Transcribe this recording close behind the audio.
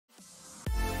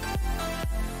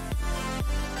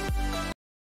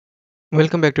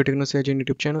Welcome back to Sagging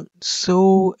YouTube channel.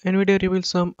 So NVIDIA revealed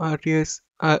some RTX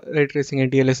ray tracing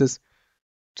and DLSS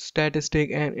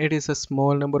statistic, and it is a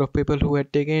small number of people who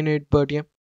had taken it, but yeah,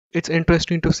 it's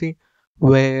interesting to see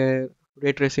where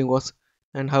ray tracing was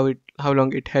and how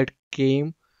long it had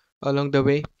came along the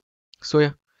way. So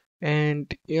yeah,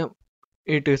 and yeah,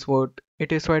 it is what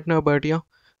it is right now, but yeah.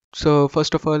 So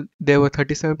first of all, there were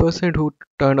 37% who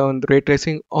turned on the ray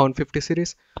tracing on 50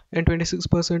 series and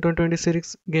 26% on 20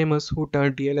 series gamers who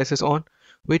turned DLSS on,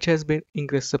 which has been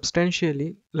increased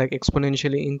substantially, like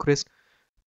exponentially increased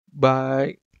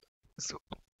by s-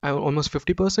 almost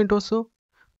 50% or so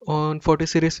on 40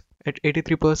 series, at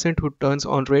 83% who turns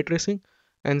on ray tracing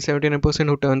and 79%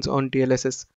 who turns on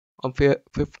DLSS on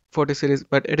 40 series.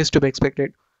 But it is to be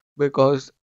expected because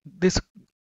this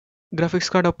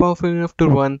graphics card are powerful enough to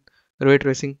run ray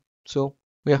tracing. So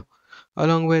yeah,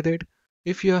 along with it,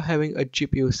 if you're having a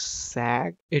GPU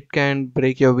sag, it can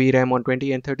break your VRAM on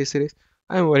 20 and 30 series.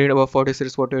 I'm worried about 40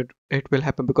 series what it will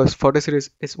happen because 40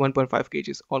 series is 1.5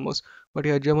 kgs almost. But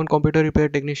yeah, German computer repair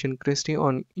technician Christy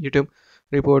on YouTube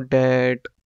report that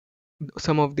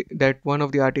one of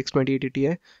the RTX 2080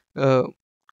 Ti uh,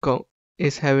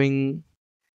 is having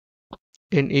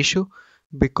an issue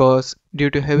because due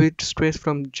to heavy stress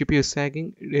from GPU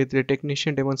sagging, the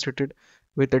technician demonstrated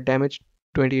with the damaged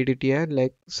 2080 Ti,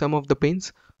 like some of the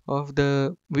pins of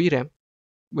the VRAM,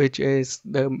 which is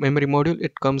the memory module,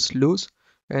 it comes loose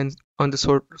and on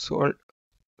the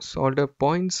solder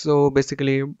points, so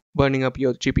basically burning up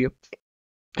your GPU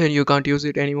and you can't use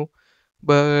it anymore.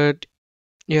 But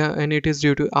yeah, and it is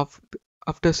due to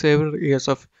after several years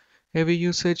of heavy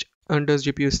usage under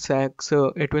GPU sag,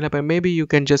 so it will happen. Maybe you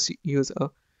can just use a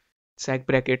sag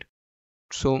bracket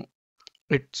so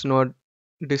it's not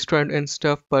destroyed and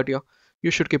stuff, but yeah,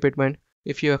 you should keep it in mind.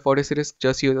 If you have 40 series,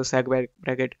 just use a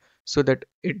bracket so that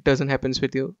it doesn't happen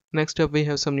with you. Next up, we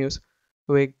have some news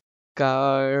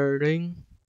regarding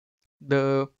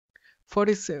the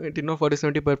 4070, not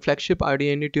 4070, but flagship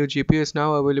RDNA 2 GPU is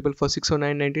now available for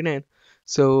 609.99.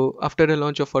 So after the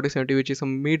launch of 4070, which is a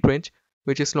mid-range,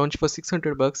 which is launched for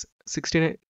 600 bucks,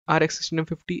 69 RX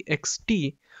 1650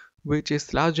 XT, which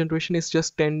is last generation, is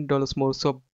just $10 more.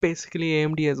 So basically,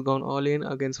 AMD has gone all in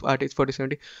against RTX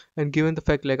 4070, and given the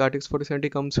fact like RTX 4070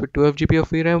 comes with 12 GB of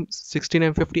VRAM,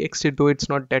 6950 XT, though it's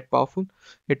not that powerful,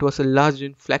 it was a large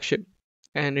gen flagship,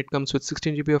 and it comes with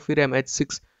 16 GB of VRAM at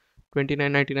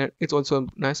 629.99. It's also a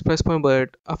nice price point,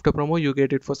 but after promo you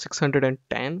get it for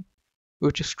 610,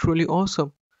 which is truly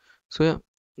awesome. So yeah,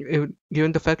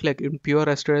 given the fact like in pure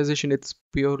rasterization it's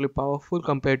purely powerful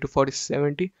compared to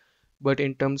 4070, but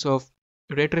in terms of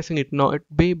ray tracing it not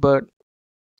be, but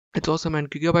it's awesome. And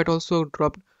Gigabyte also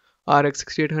dropped RX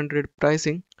 6800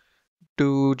 pricing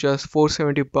to just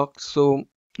 470 bucks. So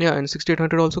yeah, and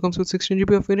 6800 also comes with 16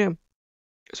 GB of RAM.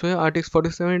 So yeah, RTX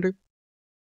 4070,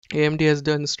 AMD has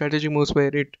done strategy moves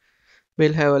where it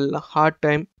will have a hard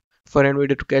time for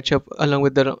NVIDIA to catch up along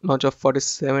with the launch of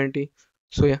 4070.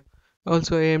 So yeah,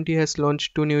 also AMD has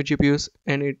launched two new GPUs,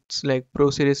 and it's like Pro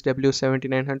Series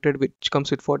W7900, which comes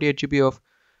with 48 GB of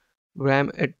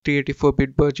RAM at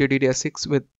 384-bit per GDDR6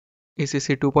 with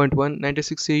ACC 2.1,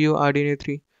 96 CU RDNA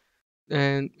 3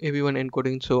 and AV1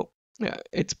 encoding. So yeah,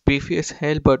 it's beefy as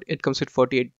hell, but it comes with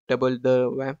 48, double the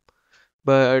RAM,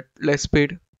 but less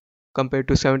speed compared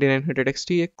to 7900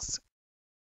 XTX.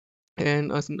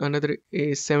 And another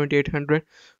is 7800,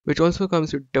 which also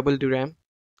comes with double the RAM.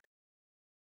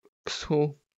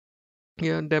 So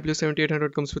yeah,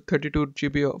 W7800 comes with 32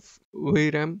 GB of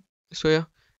VRAM. So yeah,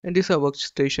 and these are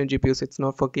workstation GPUs, it's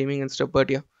not for gaming and stuff, but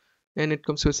yeah, and it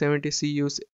comes with 70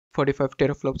 CUs, 45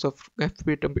 teraflops of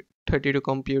FP32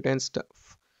 compute and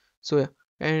stuff. So yeah,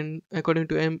 and according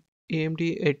to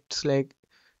AMD, it's like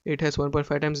it has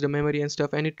 1.5 times the memory and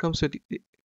stuff, and it comes with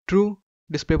true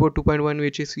DisplayPort 2.1,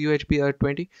 which is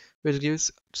UHBR20, which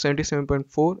gives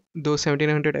 77.4, though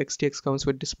 1700 XTX comes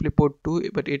with DisplayPort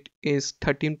 2, but it is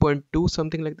 13.2,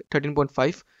 something like that,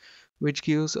 13.5, which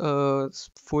gives a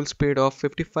full speed of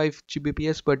 55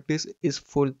 Gbps, but this is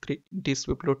full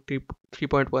DisplayPort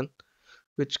 3.1,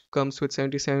 which comes with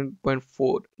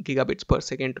 77.4 gigabits per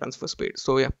second transfer speed.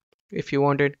 So yeah, if you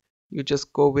want it, you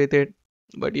just go with it.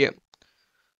 But yeah,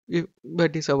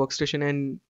 but this is a workstation,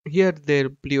 and here they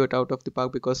blew it out of the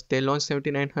park because they launched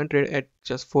 7900 at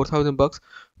just 4000 bucks,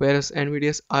 whereas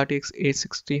Nvidia's RTX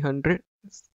 8600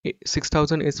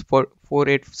 6000 is for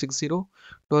 4860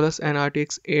 dollars, and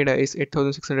RTX Ada is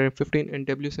 8615, and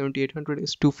W7800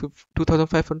 is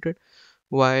 2500,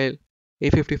 while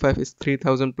A55 is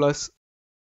 3000 plus.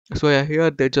 So yeah,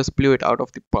 here they just blew it out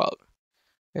of the park.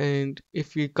 And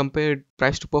if we compare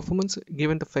price to performance,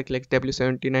 given the fact like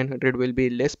W7900 will be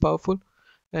less powerful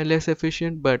and less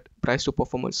efficient, but price to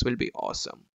performance will be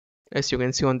awesome. As you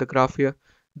can see on the graph here,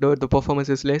 though the performance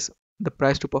is less, the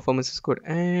price to performance is good.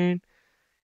 And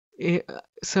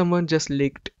someone just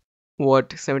leaked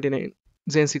what 79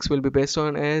 Zen 6 will be based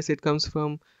on, as it comes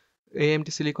from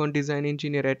AMD Silicon Design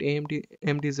Engineer at AMD,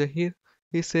 MD Zahir.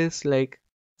 He says like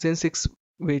Zen 6,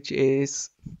 which is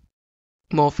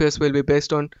Morpheus, will be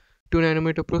based on 2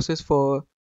 nanometer process for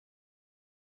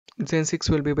Zen 6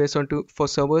 will be based on 2 for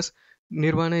servers.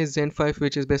 Nirvana is Zen 5,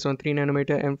 which is based on 3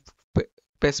 nanometer, and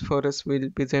best for us will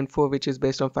be Zen 4, which is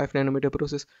based on 5 nanometer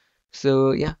process.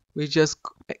 So yeah, they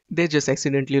just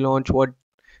accidentally launched what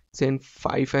Zen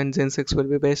 5 and Zen 6 will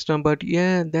be based on, but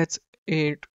yeah, that's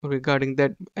it regarding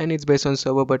that, and it's based on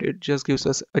server, but it just gives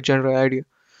us a general idea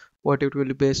what it will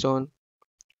be based on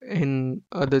in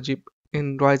other Jeep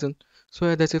in Ryzen. So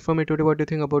yeah, that's it for me today. What do you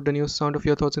think about the news? Sound of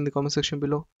your thoughts in the comment section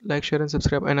below. Like, share, and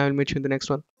subscribe, and I will meet you in the next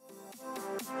one.